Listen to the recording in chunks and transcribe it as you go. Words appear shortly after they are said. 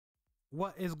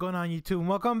What is going on, YouTube?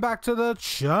 Welcome back to the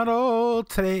channel.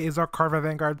 Today is our Cardfight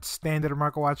Vanguard Standard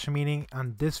Market Watch meeting.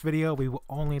 On this video, we will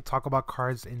only talk about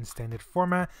cards in standard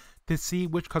format to see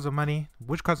which cards are money,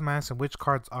 which cards are minus, and which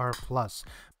cards are plus.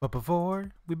 But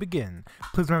before we begin,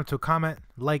 please remember to comment,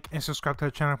 like, and subscribe to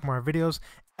the channel for more videos.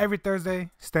 Every Thursday,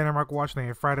 Standard Market Watch, and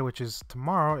every Friday, which is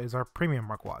tomorrow, is our Premium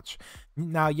Market Watch.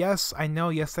 Now, yes, I know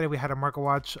yesterday we had a Market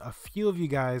Watch. A few of you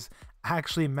guys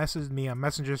actually messaged me on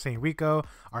Messenger saying, Rico,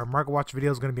 our Market Watch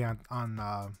video is going to be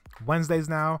on Wednesdays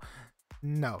now.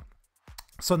 No.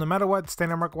 So no matter what,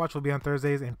 Standard Market Watch will be on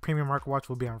Thursdays and Premium Market Watch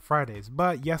will be on Fridays.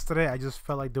 But yesterday, I just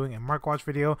felt like doing a Market Watch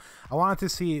video. I wanted to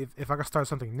see if I could start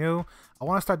something new. I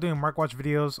want to start doing Market Watch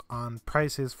videos on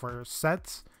prices for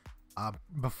sets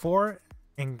before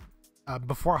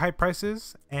high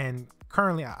prices and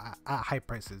currently at high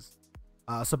prices.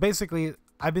 So basically,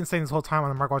 I've been saying this whole time on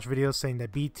the Market Watch videos saying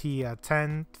that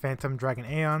BT10, Phantom, Dragon,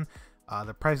 Aeon,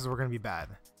 the prices were going to be bad.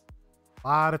 A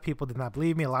lot of people did not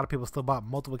believe me. A lot of people still bought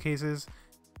multiple cases,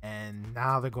 and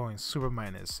now they're going super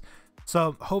minus.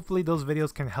 So hopefully those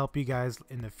videos can help you guys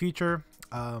in the future.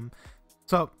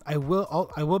 So I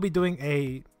will be doing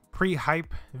a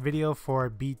pre-hype video for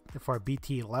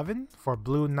BT11 for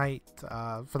Blue Knight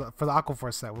for the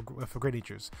Aquaforce set with great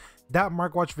features. That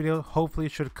Market Watch video hopefully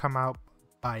should come out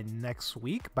by next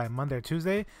week, by Monday or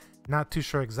Tuesday. Not too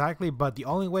sure exactly, but the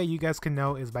only way you guys can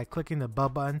know is by clicking the bell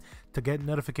button to get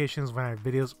notifications when our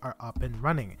videos are up and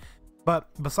running. But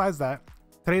besides that,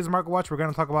 today's Market Watch, we're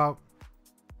going to talk about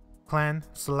Clan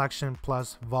Selection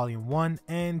Plus Volume 1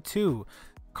 and 2.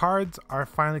 Cards are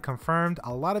finally confirmed.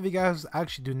 A lot of you guys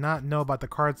actually do not know about the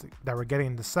cards that we're getting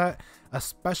in the set,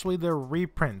 especially the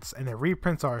reprints, and the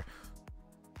reprints are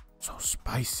so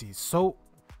spicy, so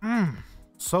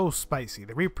spicy.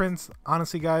 The reprints,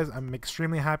 honestly guys, I'm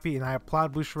extremely happy, and I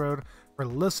applaud Bushiroad for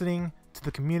listening to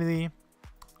the community,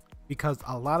 because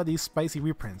a lot of these spicy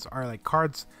reprints are like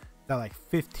cards that are like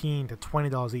 $15 to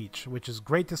 $20 each, which is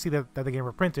great to see that they get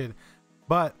reprinted.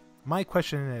 But my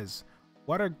question is,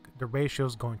 what are the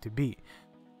ratios going to be?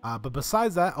 But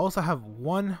besides that, I also have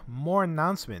one more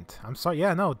announcement. I'm sorry,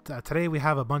 yeah, no, today we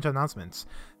have a bunch of announcements.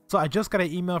 So I just got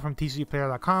an email from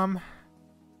tcgplayer.com.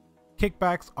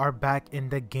 Kickbacks are back in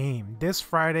the game. This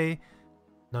Friday,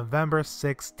 November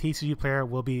 6th, TCG Player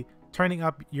will be turning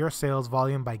up your sales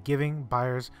volume by giving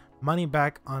buyers money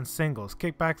back on singles.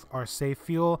 Kickbacks are safe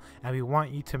fuel, and we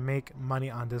want you to make money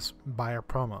on this buyer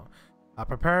promo.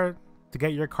 Prepare to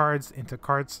get your cards into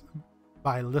carts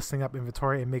by listing up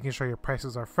inventory and making sure your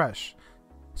prices are fresh.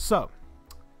 So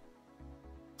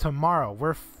tomorrow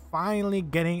we're finally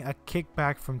getting a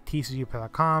kickback from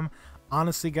tcgplayer.com.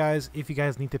 Honestly guys, if you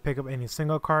guys need to pick up any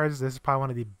single cards, this is probably one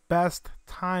of the best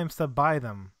times to buy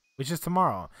them, which is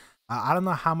tomorrow. I don't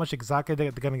know how much exactly they're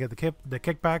gonna get the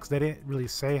kickbacks. They didn't really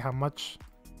say how much.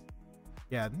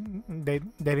 Yeah, they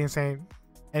didn't say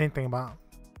anything about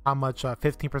how much, 15%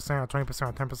 or 20%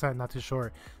 or 10%, not too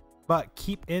sure. But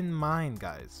keep in mind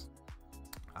guys,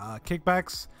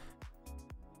 kickbacks,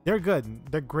 they're good,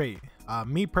 they're great.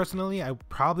 Me personally, I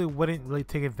probably wouldn't really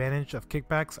take advantage of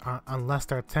kickbacks unless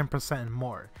they're 10% and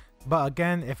more. But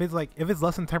again, if it's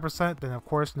less than 10%, then of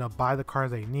course, you know, buy the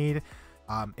cards that you need.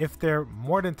 If they're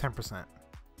more than 10%,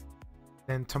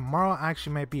 then tomorrow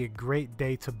actually might be a great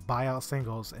day to buy out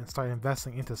singles and start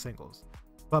investing into singles.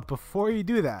 But before you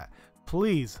do that,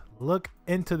 please look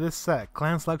into this set,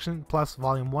 Clan Selection Plus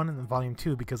Volume 1 and Volume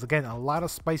 2, because again, a lot of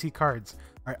spicy cards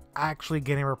are actually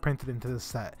getting reprinted into this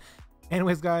set.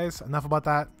 Anyways guys, enough about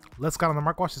that. Let's go on the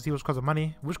Market Watch to see which cards are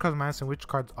money, which cards are minus, and which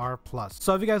cards are plus.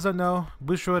 So if you guys don't know,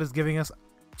 Bushiroad is giving us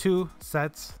 2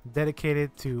 sets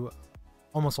dedicated to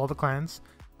almost all the clans.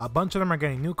 A bunch of them are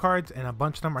getting new cards, and a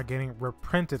bunch of them are getting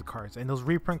reprinted cards, and those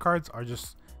reprint cards are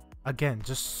just, again,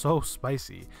 just so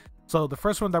spicy. So the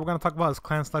first one that we're going to talk about is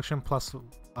Clan Selection Plus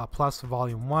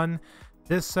Volume 1.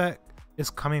 This set is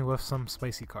coming with some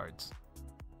spicy cards.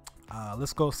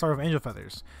 Let's go start with Angel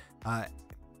Feathers.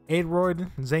 Aidroid,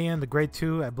 Zayan, the Grade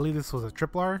 2, I believe this was a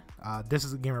triple R. This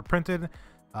is a game reprinted.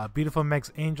 Beautiful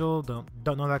Meg's Angel,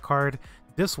 don't know that card.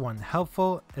 This one,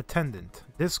 Helpful Attendant.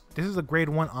 This is a Grade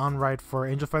 1 on ride for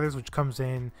Angel Feathers, which comes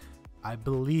in, I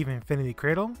believe, Infinity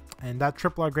Cradle. And that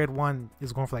triple R Grade 1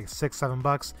 is going for like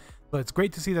 $6-7. So it's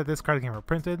great to see that this card is getting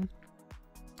reprinted.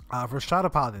 For Shadow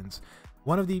Paladins,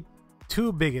 one of the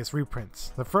 2 biggest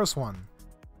reprints. The first one,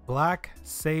 Black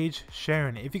Sage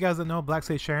Sharon. If you guys don't know, Black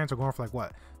Sage Sharons are going for like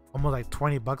what? Almost like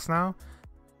 $20 now.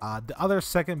 The other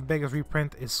second biggest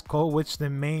reprint is Skull Witch the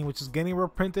Main, which is getting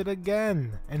reprinted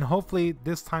again. And hopefully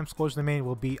this time Skull Witch the Main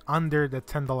will be under the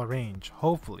 $10 range.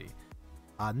 Hopefully.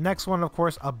 Next one, of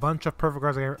course, a bunch of perfect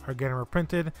cards are getting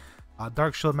reprinted.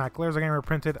 Dark Shield Mac Layers are getting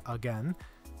reprinted again.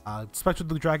 Spectral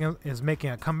Blue Dragon is making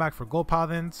a comeback for Gold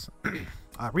Paladins.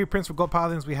 Reprints for Gold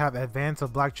Paladins, we have Advance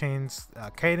of Black Chains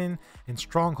Kaden and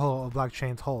Stronghold of Black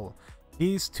Chains Hull.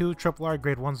 These two RRR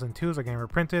grade 1s and 2s are getting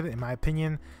reprinted. In my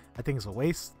opinion, I think it's a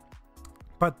waste.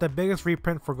 But the biggest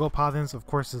reprint for Gold Paladins, of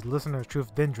course, is Listener's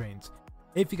Truth Din Drains.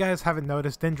 If you guys haven't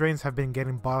noticed, Din Drains have been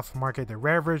getting bought off the market, the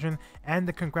rare version and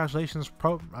the Congratulations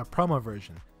promo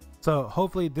version. So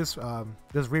hopefully this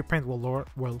reprint will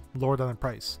lower down the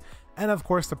price. And of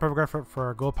course, the Perfect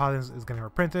for Gold Paladins is getting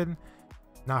reprinted.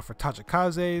 Now for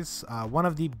Tachikaze's, one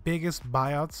of the biggest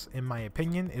buyouts in my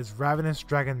opinion is Ravenous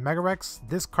Dragon Megarex.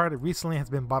 This card recently has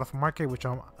been bought off the market, which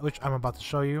I'm about to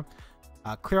show you.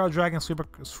 Clear Out Dragon Sweeper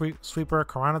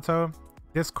Karanato.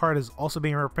 This card is also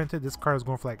being reprinted. This card is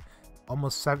going for like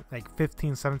almost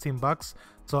 15-17 bucks.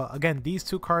 So again, these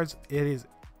two cards, it is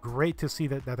great to see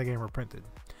that they're getting reprinted.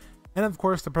 And of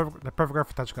course, the perfect card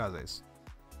for Tachikaze's.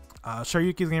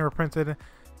 Shoryuki is getting reprinted.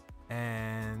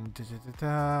 And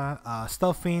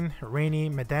Stealth Fiend, Rainy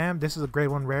Madame. This is a grade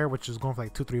 1 rare, which is going for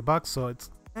like 2-3 bucks. So it's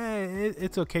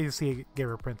okay to see it get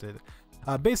reprinted.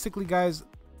 Basically, guys,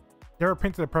 there are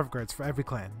printed perfect cards for every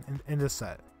clan in this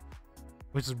set,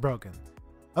 which is broken.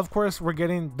 Of course, we're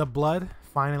getting the Blood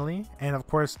finally, and of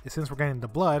course, since we're getting the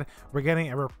Blood, we're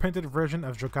getting a reprinted version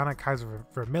of Dragonic Kaiser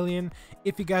Vermilion.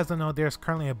 If you guys don't know, there's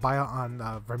currently a buyout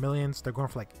on Vermilions. They're going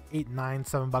for like 8, 9,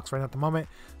 7 bucks right now at the moment.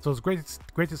 So it's great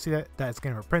to see that it's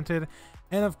getting reprinted.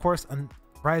 And of course,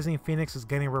 Rising Phoenix is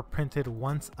getting reprinted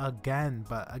once again.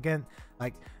 But again,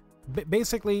 like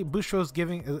basically, Busho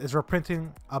is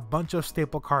reprinting a bunch of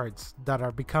staple cards that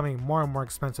are becoming more and more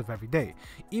expensive every day.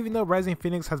 Even though Rising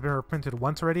Phoenix has been reprinted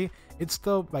once already, it's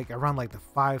still like around like the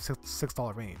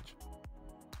 $5-6 range.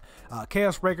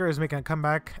 Chaos Breaker is making a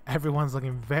comeback. Everyone's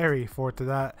looking very forward to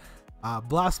that.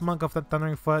 Blast Monk of the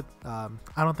Thundering Foot. I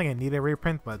don't think it needed a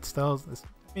reprint, but still,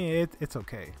 it's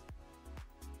okay.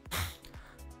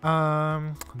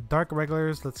 Dark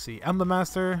Regulars. Let's see. Emblem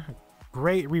Master.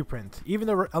 Great reprint. Even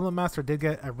though Emblem Master did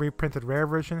get a reprinted rare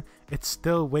version, it's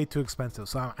still way too expensive.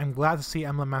 So I'm glad to see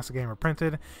Emblem Master getting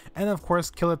reprinted. And of course,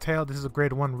 Killer Tail. This is a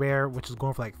grade 1 rare, which is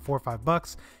going for like 4 or 5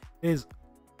 bucks. It is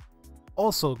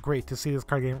also great to see this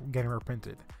card getting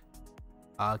reprinted.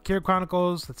 Kira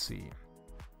Chronicles. Let's see.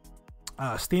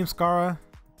 Steam Scara.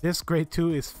 This grade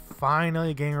 2 is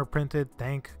finally getting reprinted.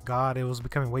 Thank God. It was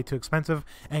becoming way too expensive.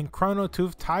 And Chrono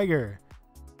Tooth Tiger.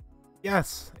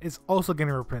 Yes, it's also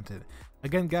getting reprinted.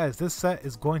 Again, guys, this set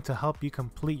is going to help you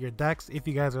complete your decks if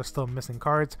you guys are still missing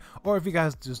cards, or if you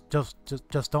guys just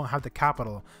don't have the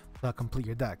capital to complete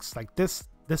your decks. Like this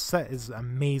set is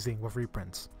amazing with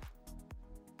reprints.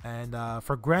 And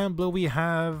for Grand Blue, we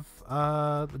have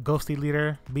Ghosty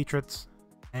Leader Beatrix,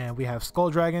 and we have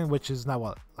Skull Dragon, which is now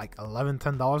what, like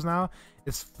 $11-10 now.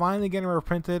 It's finally getting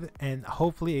reprinted, and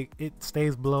hopefully it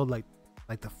stays below like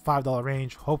the $5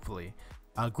 range. Hopefully.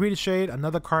 Greedy Shade,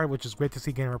 another card which is great to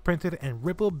see getting reprinted, and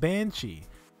Ripple Banshee,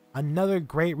 another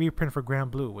great reprint for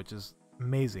Grand Blue, which is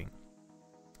amazing.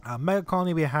 Mega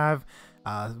Colony, we have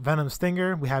Venom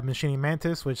Stinger, we have Machining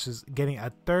Mantis, which is getting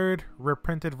a 3rd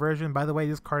reprinted version. By the way,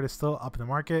 this card is still up in the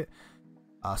market.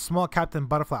 Small Captain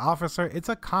Butterfly Officer, it's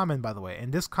a common, by the way,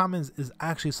 and this common is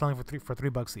actually selling for 3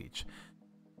 bucks each.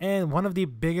 And one of the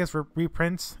biggest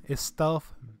reprints is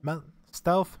Stealth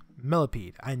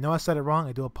Millipede. I know I said it wrong.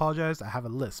 I do apologize. I have a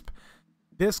lisp.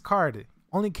 This card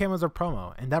only came as a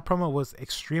promo, and that promo was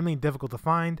extremely difficult to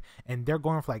find, and they're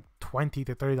going for like $20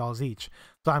 to $30 each.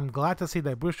 So I'm glad to see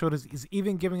that Busho is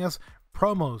even giving us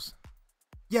promos.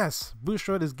 Yes,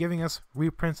 Busho is giving us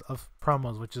reprints of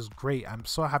promos, which is great. I'm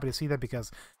so happy to see that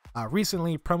because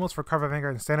recently promos for Cardfight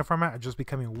Vanguard and standard format are just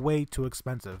becoming way too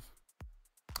expensive.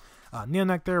 Neo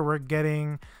Nectar, we're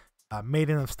getting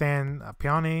Maiden of Stan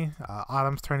Peony,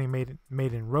 Autumn's Turning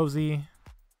Maiden Rosie,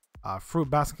 Fruit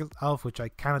Basket Elf, which I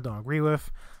kind of don't agree with.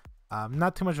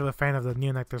 Not too much of a fan of the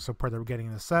Neo Nectar support that we're getting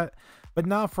in the set. But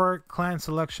now for Clan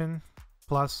Selection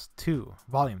Plus 2,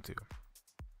 Volume 2.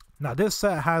 Now this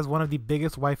set has one of the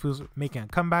biggest waifus making a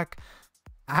comeback.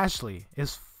 Ashley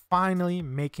is finally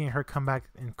making her comeback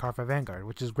in Cardfight Vanguard,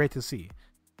 which is great to see.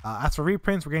 As for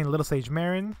reprints, we're getting Little Sage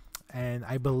Marin, and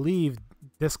I believe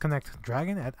Disconnect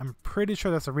Dragon. I'm pretty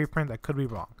sure that's a reprint. I could be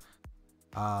wrong.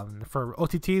 For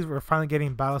OTTs, we're finally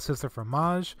getting Battle Sister for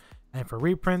Maj, and for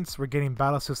reprints, we're getting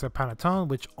Battle Sister Panatone,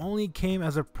 which only came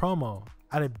as a promo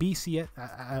at a BC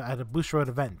at a Boost Road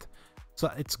event.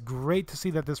 So it's great to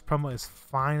see that this promo is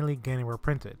finally getting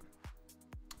reprinted.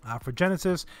 For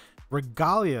Genesis,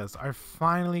 Regalias are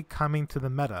finally coming to the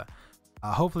meta.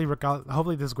 Hopefully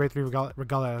this grade 3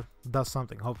 Regalia does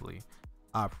something. Hopefully.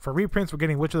 For reprints, we're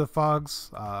getting Witch of the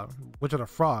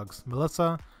Frogs,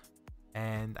 Melissa,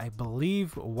 and I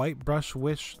believe White Brush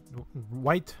Witch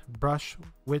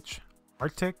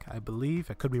Arctic, I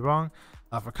believe. I could be wrong.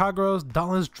 For Kagros,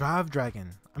 Dauntless Drive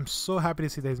Dragon. I'm so happy to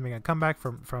see that he's making a comeback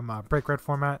from Break Red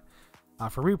format.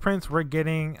 For reprints, we're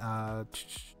getting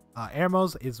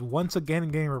Airmos is once again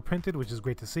getting reprinted, which is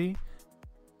great to see.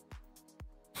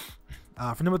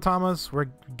 For Nimutamas,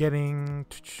 we're getting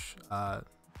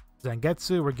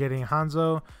Zangetsu, we're getting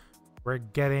Hanzo, we're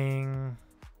getting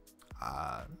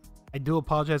I do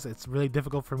apologize, it's really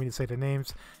difficult for me to say the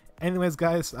names. Anyways,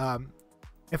 guys,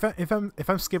 if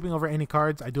I'm skipping over any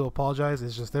cards, I do apologize.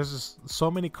 It's just there's just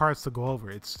so many cards to go over.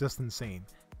 It's just insane.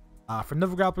 For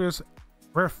Nova Grapplers,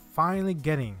 we're finally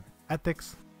getting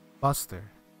Ethics Buster.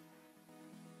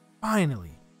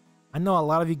 Finally. I know a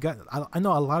lot of you guys. I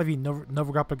know a lot of you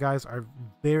Nova Grappler guys are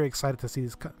very excited to see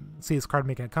this card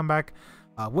making a comeback.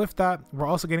 With that, we're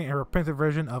also getting a reprinted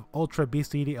version of Ultra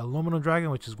Beast Deity Aluminum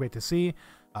Dragon, which is great to see.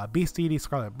 Beast Deity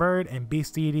Scarlet Bird and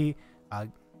Beast Deity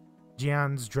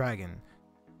Jian's Dragon.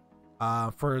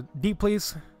 For Deep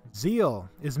Police, Zeal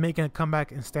is making a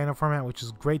comeback in standard format, which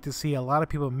is great to see. A lot of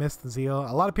people missed Zeal.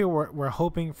 A lot of people were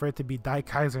hoping for it to be Dai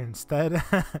Kaiser instead.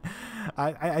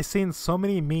 I seen so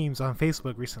many memes on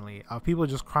Facebook recently of people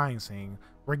just crying, saying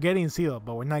we're getting Zeal,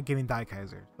 but we're not getting Dai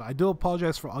Kaiser. So I do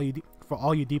apologize for all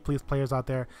you Deep Police players out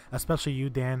there, especially you,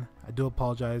 Dan. I do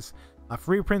apologize.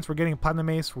 For reprints, we're getting Platinum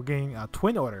Ace. We're getting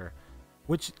Twin Order,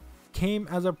 which came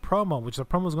as a promo, which the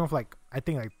promo is going for like I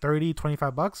think like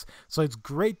 30-25 bucks. So it's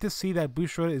great to see that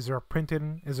Bushiroad is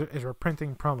reprinting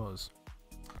promos.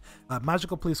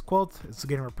 Magical Police Quilt is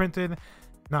getting reprinted.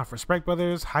 Now for Sprite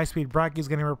Brothers, High Speed Bracky is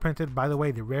getting reprinted. By the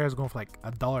way, the rare is going for like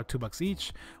 $1 or $2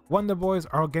 each. Wonder Boys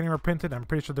are all getting reprinted. I'm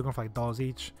pretty sure they're going for like dollars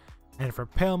each. And for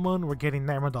Pale Moon, we're getting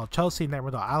Nightmare Doll Chelsea,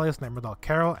 Nightmare Doll Alice, Nightmare Doll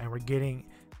Carol, and we're getting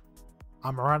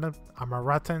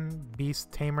Amaratan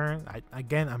Beast Tamer.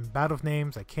 Again, I'm bad with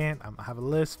names. I have a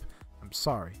lisp. I'm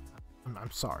sorry.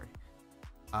 I'm sorry.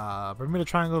 Bermuda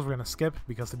Triangles we're gonna skip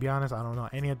because to be honest, I don't know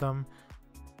any of them.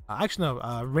 Actually,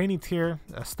 no. Rainy Tier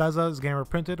Steza is getting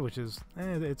reprinted, which is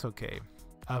it's okay.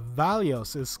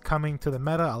 Valios is coming to the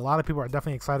meta. A lot of people are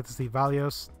definitely excited to see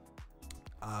Valios.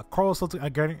 Coral Salts are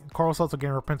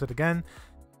getting reprinted again,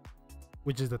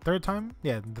 which is the third time.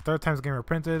 Yeah, the third time is getting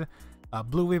reprinted.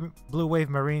 Blue Wave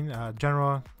Marine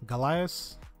General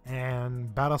Goliath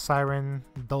and Battle Siren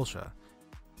Dulcia.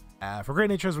 For Great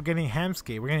Natures, we're getting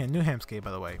Hamskate. We're getting a new Hamskate,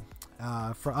 by the way.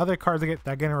 For other cards that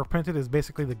are getting reprinted is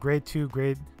basically the Grade 3,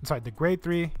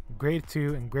 Grade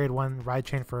 2, and Grade 1 Ride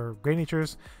Chain for Great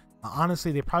Natures.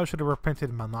 Honestly, they probably should have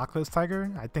reprinted Monoculus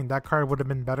Tiger. I think that card would have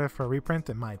been better for a reprint,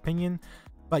 in my opinion.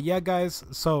 But yeah, guys,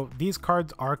 so these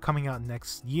cards are coming out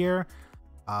next year.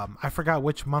 I forgot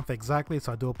which month exactly,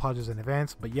 so I do apologize in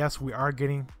advance. But yes, we are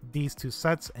getting these two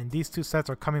sets, and these two sets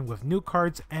are coming with new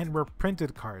cards and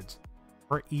reprinted cards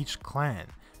for each clan.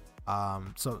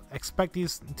 So expect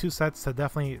these two sets to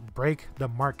definitely break the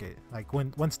market. Like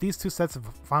once these two sets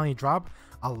finally drop,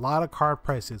 a lot of card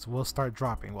prices will start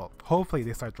dropping. Well, hopefully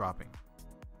they start dropping.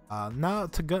 Now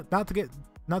to get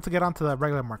onto the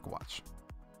regular market watch.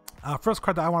 First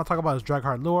card that I want to talk about is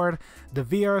Dragheart Lord. The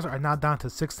VRs are now down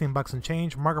to 16 bucks and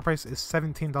change. Market price is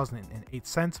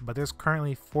 $17.08, but there's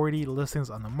currently 40 listings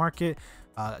on the market.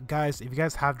 Guys, if you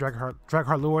guys have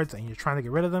Dragheart Lords and you're trying to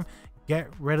get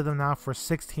rid of them now for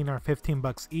 16 or 15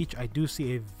 bucks each. I do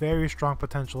see a very strong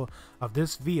potential of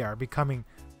this VR becoming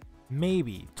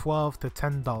maybe $12 to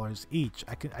 $10 each.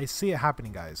 I see it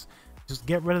happening, guys. Just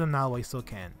get rid of them now while you still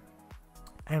can.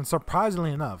 And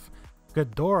surprisingly enough,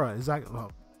 Ghidorah is actually,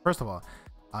 well, first of all,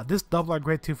 this double art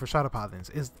grade 2 for Shadow Paladins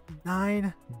is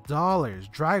 $9.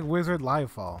 Drag Wizard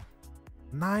Livefall,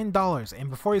 $9. And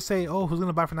before you say, oh, who's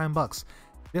gonna buy for $9?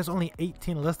 There's only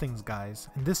 18 listings, guys,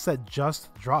 and this set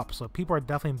just dropped, so people are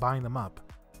definitely buying them up.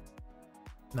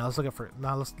 Now let's look for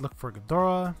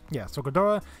Ghidorah. Yeah, so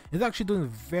Ghidorah is actually doing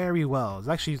very well. It's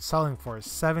actually selling for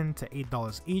 $7 to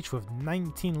 $8 each with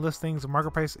 19 listings. The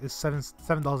market price is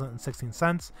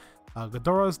 $7.16.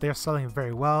 Ghidorahs, they're selling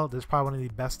very well. This is probably one of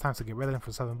the best times to get rid of them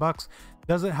for $7.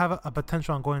 Does it have a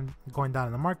potential on going down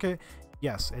in the market?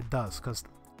 Yes, it does, because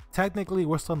technically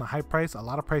we're still in the high price. A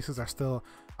lot of prices are still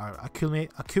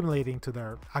accumulating to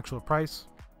their actual price.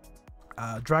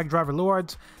 Drag Driver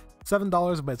Lords,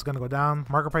 $7, but it's gonna go down.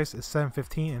 Market price is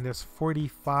 $7.15, and there's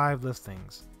 45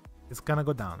 listings. It's gonna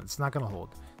go down. It's not gonna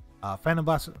hold. Phantom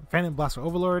Blaster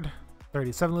Overlord,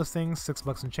 37 listings,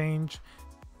 $6 and change.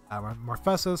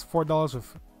 Morphesus, $4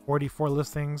 with 44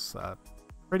 listings.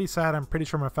 Pretty sad. I'm pretty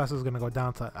sure Morphesus is gonna go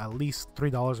down to at least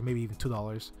 $3 or maybe even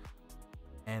 $2.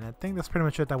 And I think that's pretty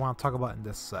much it that I want to talk about in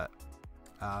this set.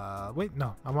 Wait,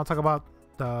 no, I want to talk about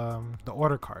the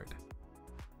order card.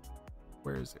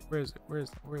 Where is it? Where is it? Where is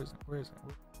it? Where is it? Where is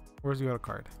it? Where's the order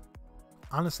card?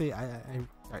 Honestly,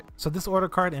 right. So this order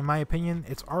card, in my opinion,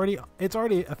 it's already a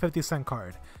 50-cent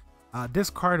card. This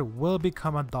card will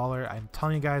become $1. I'm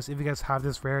telling you guys, if you guys have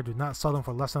this rare, do not sell them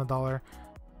for less than $1.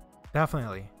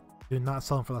 Definitely do not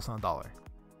sell them for less than $1.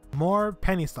 More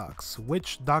penny stocks.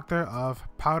 Witch Doctor of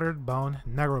Powdered Bone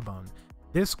Negro Bone.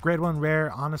 This grade 1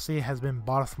 rare honestly has been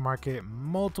bought off the market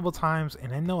multiple times,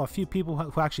 and I know a few people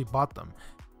who actually bought them.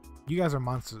 You guys are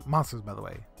monsters by the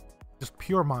way, just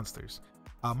pure monsters.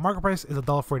 Market price is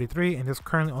 $1.43, and there's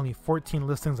currently only 14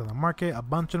 listings on the market, a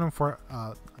bunch of them for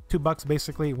 $2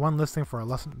 basically, one listing for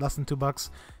less than $2.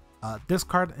 This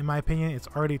card, in my opinion, it's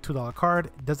already a $2 card.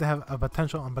 Does it have a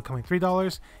potential on becoming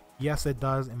 $3? Yes, it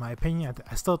does. In my opinion,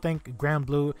 I still think Grand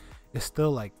Blue is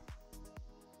still like,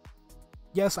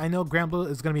 yes, I know Grand Blue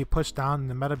is going to be pushed down in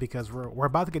the meta because we're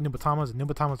about to get Nubatamas, and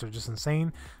Nubatamas are just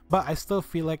insane, but I still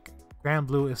feel like Grand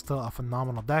Blue is still a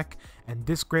phenomenal deck, and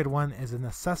this grade 1 is a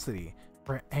necessity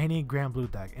for any Grand Blue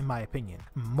deck, in my opinion.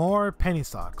 More penny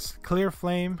stocks. Clear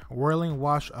Flame Whirling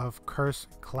Wash of Curse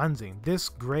Cleansing. This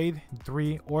grade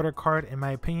 3 order card, in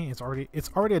my opinion, it's already a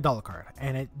 $1 card,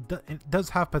 and it does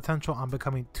have potential on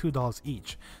becoming $2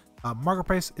 each. Market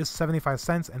price is 75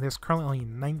 cents, and there's currently only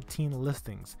 19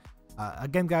 listings.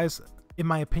 Again guys, in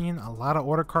my opinion, a lot of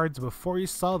order cards, before you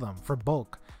sell them for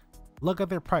bulk, look at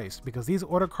their price, because these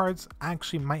order cards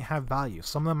actually might have value.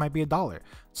 Some of them might be $1.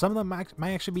 Some of them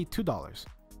might actually be $2.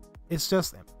 It's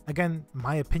just, again,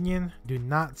 my opinion, do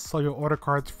not sell your order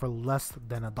cards for less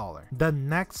than $1. The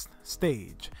next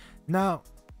stage. Now,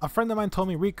 a friend of mine told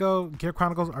me, Rico, Gear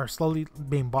Chronicles are slowly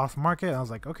being bought off the market. I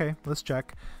was like, okay, let's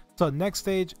check. So next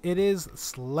stage, it is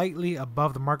slightly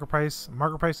above the market price.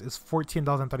 Market price is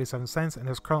 $14.37, and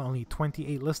there's currently only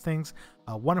 28 listings.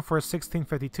 One for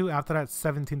 $16.52. After that,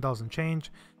 $17 and change.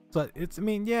 So it's, I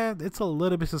mean, yeah, it's a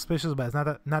little bit suspicious, but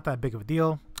it's not that big of a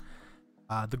deal.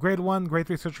 The grade 1, grade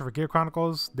 3 searcher for Gear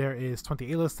Chronicles, there is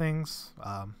 28 listings.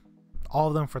 All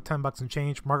of them for $10 and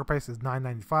change. Market price is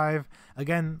 $9.95.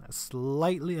 Again,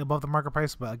 slightly above the market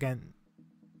price, but again,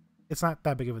 it's not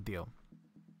that big of a deal.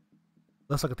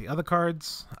 Let's look at the other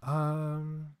cards.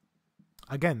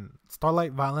 Again,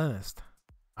 Starlight Violinist.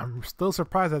 I'm still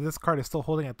surprised that this card is still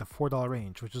holding at the $4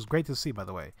 range, which is great to see, by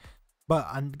the way. But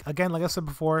again, like I said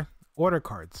before, order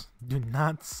cards, do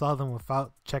not sell them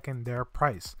without checking their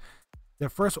price. The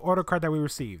first order card that we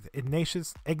received,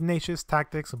 Ignatius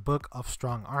Tactics Book of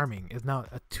Strong Arming, is now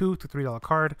a $2 to $3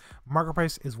 card. Market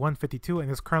price is $1.52, and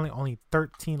there's currently only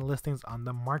 13 listings on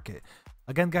the market.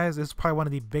 Again guys, this is probably one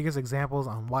of the biggest examples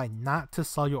on why not to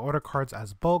sell your order cards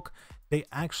as bulk. They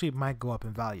actually might go up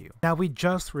in value. Now, we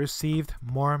just received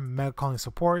more Mega Colony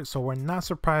support, so we're not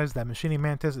surprised that Machining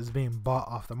Mantis is being bought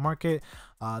off the market.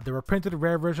 The reprinted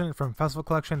rare version from Festival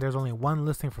Collection, there's only one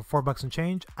listing for $4 and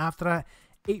change. After that,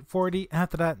 $8.40.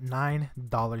 After that,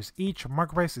 $9 each.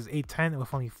 Market price is $8.10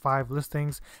 with only 5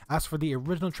 listings. As for the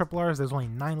original triple R's, there's only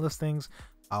 9 listings.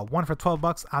 One for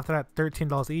 $12. After that,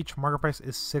 $13 each. Market price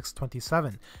is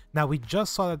 $6.27. Now, we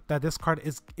just saw that this card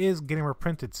is getting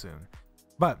reprinted soon,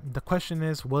 but the question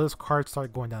is, will this card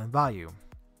start going down in value?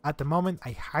 At the moment,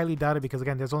 I highly doubt it, because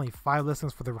again, there's only 5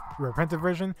 listings for the reprinted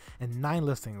version and 9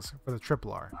 listings for the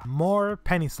triple R. More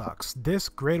penny stocks. This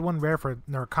grade 1 rare for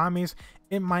Narakamis,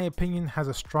 in my opinion, has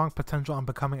a strong potential on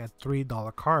becoming a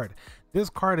 $3 card. This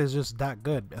card is just that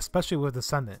good, especially with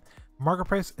Descendant. Market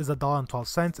price is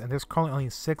 $1.12, and there's currently only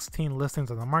 16 listings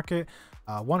on the market.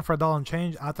 One for $1 and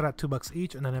change. After that, $2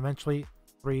 each, and then eventually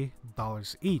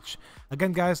 $3 each.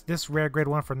 Again guys, this rare grade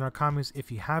 1 for Narakamis,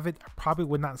 if you have it, I probably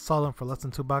would not sell them for less than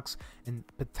 $2, and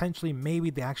potentially maybe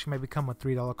they actually might become a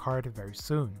 $3 card very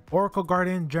soon. Oracle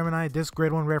Guardian Gemini, this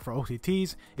grade 1 rare for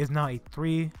OTTs, is now a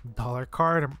 $3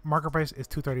 card. Market price is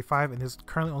 $2.35, and there's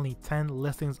currently only 10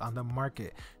 listings on the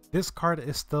market. This card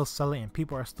is still selling and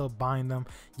people are still buying them.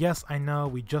 Yes, I know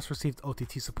we just received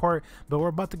OTT support, but we're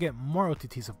about to get more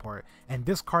OTT support, and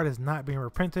this card is not being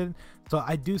reprinted. So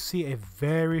I do see a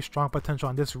very strong potential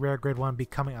on this rare grade 1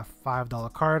 becoming a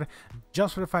 $5 card,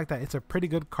 just for the fact that it's a pretty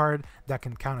good card that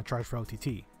can countercharge for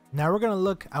OTT. Now we're going to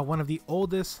look at one of the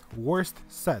oldest, worst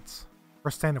sets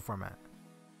for standard format,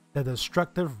 the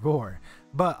Destructive Roar.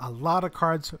 But a lot of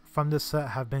cards from this set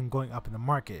have been going up in the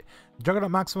market.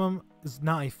 Juggernaut Maximum is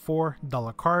now a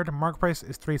 $4 card. Market price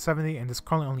is $3.70, and there's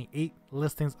currently only 8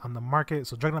 listings on the market.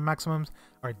 So Juggernaut Maximums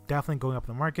are definitely going up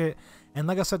in the market. And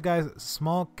like I said guys,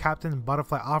 Small Captain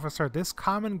Butterfly Officer, this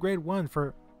common grade 1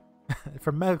 for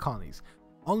for Mega Colonies,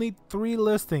 only 3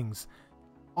 listings,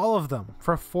 all of them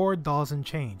for $4 and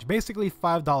change, basically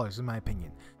 $5 in my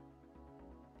opinion.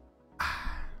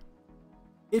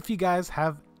 If you guys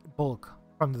have bulk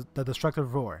from the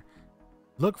Destructive Roar,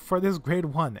 look for this grade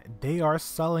 1. They are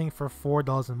selling for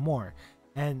 $4 and more.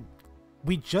 And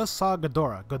we just saw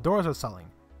Ghodoras are selling.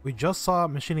 We just saw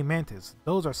Machining Mantis,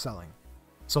 those are selling.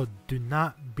 So do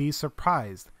not be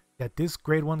surprised that this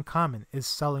grade 1 common is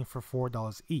selling for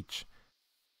 $4 each.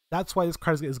 That's why this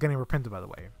card is getting reprinted, by the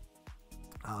way.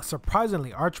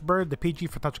 Surprisingly, Archbird, the PG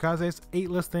for Tachikazes, 8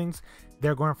 listings.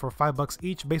 They're going for $5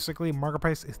 each. Basically, market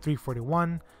price is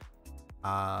 $3.41.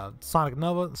 Sonic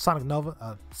Noahs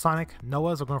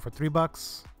are going for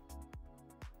 $3.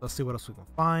 Let's see what else we can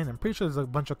find. I'm pretty sure there's a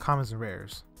bunch of commons and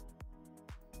rares.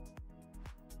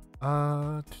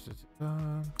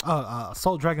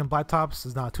 Assault Dragon Black Tops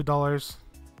is now $2.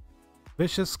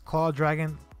 Vicious Claw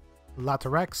Dragon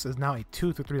Latorex is now a $2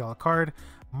 to $3 card.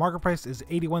 Market price is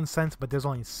 81 cents, but there's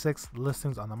only 6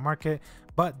 listings on the market.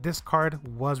 But this card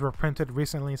was reprinted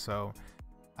recently, so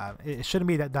it shouldn't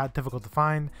be that difficult to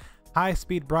find. High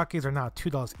Speed Brockies are now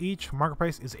 $2 each. Market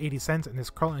price is 80 cents, and there's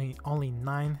currently only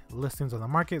 9 listings on the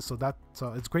market. So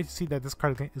it's great to see that this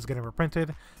card is getting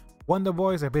reprinted. Wonder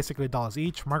Boys are basically $1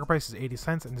 each. Market price is 80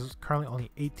 cents, and there's currently only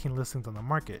 18 listings on the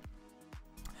market.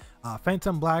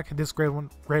 Phantom Black, this grade 1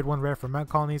 rare for Mega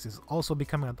Colonies, is also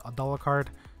becoming a $1 card.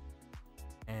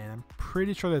 And I'm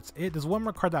pretty sure that's it. There's one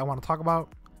more card that I want to talk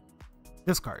about.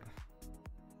 This card.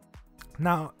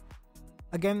 Now,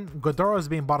 again, Ghidorah is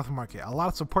being bought off the market. A lot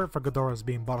of support for Ghidorah is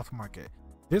being bought off the market.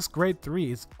 This grade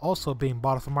 3 is also being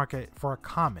bought off the market for a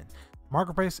common.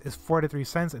 Market price is 43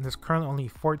 cents, and there's currently only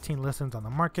 14 listings on the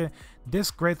market. This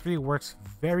grade 3 works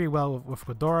very well with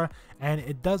Ghidorah, and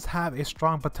it does have a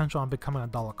strong potential on becoming a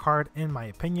 $1 card, in my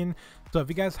opinion. So if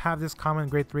you guys have this common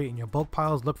grade 3 in your bulk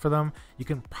piles, look for them. You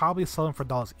can probably sell them for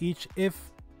 $1 each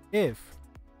if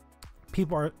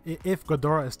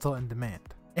Ghidorah is still in demand.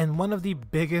 And one of the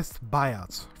biggest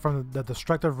buyouts from the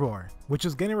Destructive Roar, which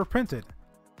is getting reprinted,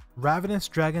 Ravenous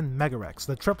Dragon Megarex.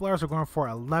 The triple R's are going for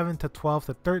 $11 to $12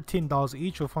 to $13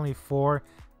 each with only 4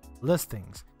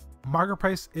 listings. Market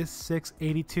price is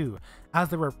 $6.82. As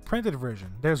the reprinted version,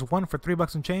 there's one for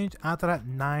 $3 and change. After that,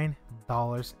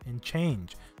 $9 and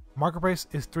change. Market price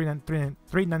is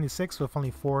 $3.96 with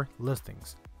only 4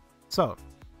 listings. So,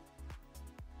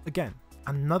 again,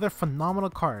 another phenomenal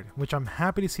card, which I'm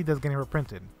happy to see that's getting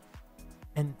reprinted.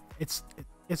 And it's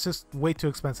just way too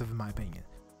expensive in my opinion.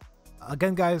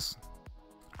 Again, guys,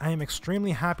 I am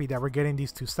extremely happy that we're getting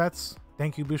these 2 sets.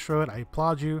 Thank you, Bushiroad. I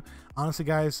applaud you. Honestly,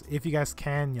 guys, if you guys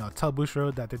can, tell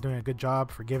Bushiroad that they're doing a good job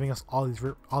for giving us all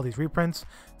these reprints.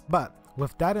 But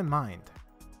with that in mind,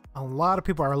 a lot of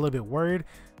people are a little bit worried.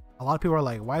 A lot of people are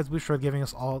like, why is Bushiroad giving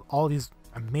us all these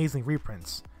amazing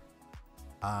reprints?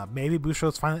 Maybe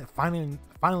Bushiroad's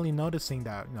finally noticing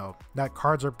that that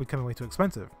cards are becoming way too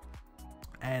expensive,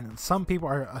 and some people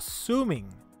are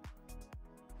assuming.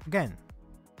 Again,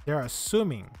 they're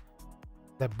assuming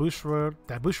that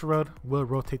Bushiroad will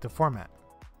rotate the format,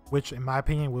 which in my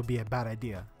opinion will be a bad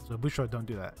idea. So Bushiroad, don't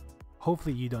do that.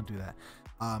 Hopefully you don't do that.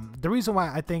 The reason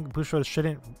why I think Bushiroad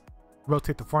shouldn't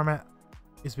rotate the format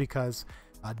is because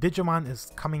Digimon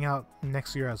is coming out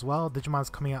next year as well.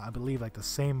 Digimon's coming out, I believe, like the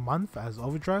same month as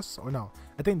Overdress, or no,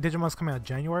 I think Digimon's coming out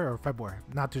January or February,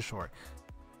 not too sure.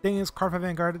 Thing is, Cardfight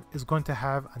Vanguard is going to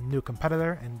have a new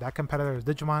competitor, and that competitor is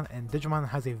Digimon, and Digimon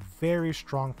has a very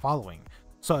strong following.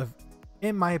 So if,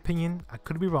 in my opinion, I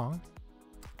could be wrong,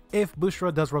 if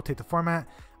Bushiroad does rotate the format,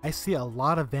 I see a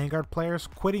lot of Vanguard players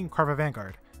quitting Cardfight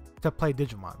Vanguard to play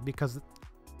Digimon, because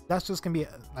that's just gonna be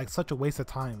like such a waste of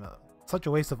time, such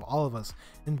a waste of all of us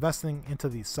investing into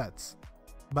these sets.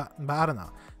 But I don't know.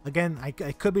 Again, I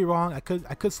could be wrong. I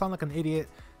could sound like an idiot,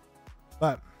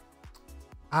 but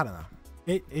I don't know.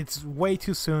 It's way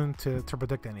too soon to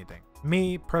predict anything.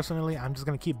 Me personally, I'm just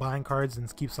gonna keep buying cards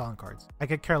and keep selling cards. I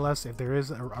could care less if there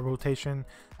is a rotation.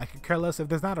 I could care less if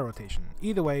there's not a rotation.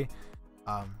 Either way,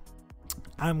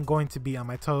 I'm going to be on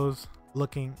my toes,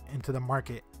 looking into the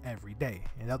market every day,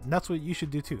 and that's what you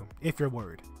should do too. If you're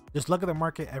worried, just look at the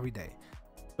market every day.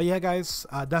 But yeah, guys,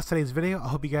 that's today's video. I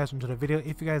hope you guys enjoyed the video.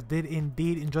 If you guys did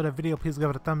indeed enjoy the video, please give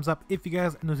it a thumbs up. If you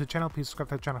guys are new to the channel, please subscribe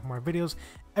to the channel for more videos.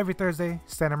 Every Thursday,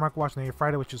 Standard Market Watch, and every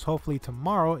Friday, which is hopefully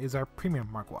tomorrow, is our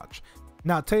Premium Market Watch.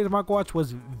 Now, today's Market Watch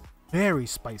was very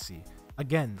spicy.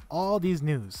 Again, all these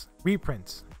news,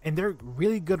 reprints, and they're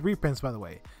really good reprints, by the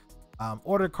way.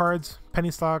 Order cards, penny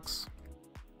stocks,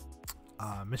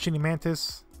 Machining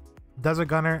Mantis, Desert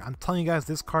Gunner. I'm telling you guys,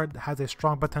 this card has a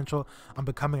strong potential on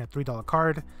becoming a $3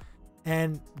 card.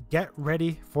 And get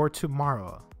ready for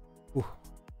tomorrow. Ooh,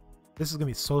 this is gonna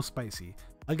be so spicy.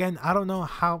 Again, I don't know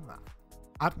how,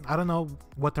 I don't know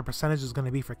what the percentage is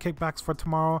gonna be for kickbacks for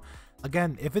tomorrow.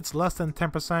 Again, if it's less than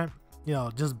 10%, you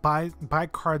know, just buy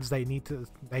cards that you need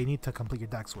to complete your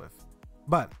decks with.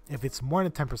 But if it's more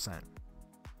than 10%,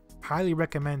 highly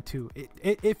recommend to,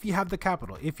 if you have the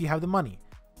capital, if you have the money,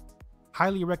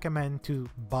 highly recommend to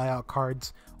buy out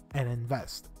cards and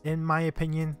invest. In my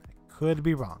opinion, I could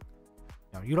be wrong.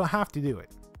 Now, you don't have to do it.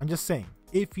 I'm just saying,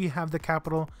 if you have the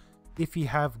capital, if you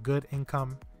have good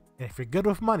income, and if you're good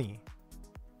with money,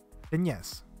 then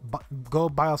yes, go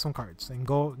buy out some cards and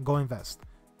go invest.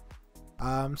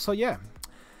 So yeah,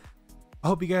 I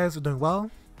hope you guys are doing well.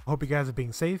 I hope you guys are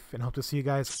being safe, and hope to see you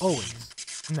guys always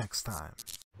next time.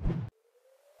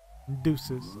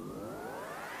 Deuces.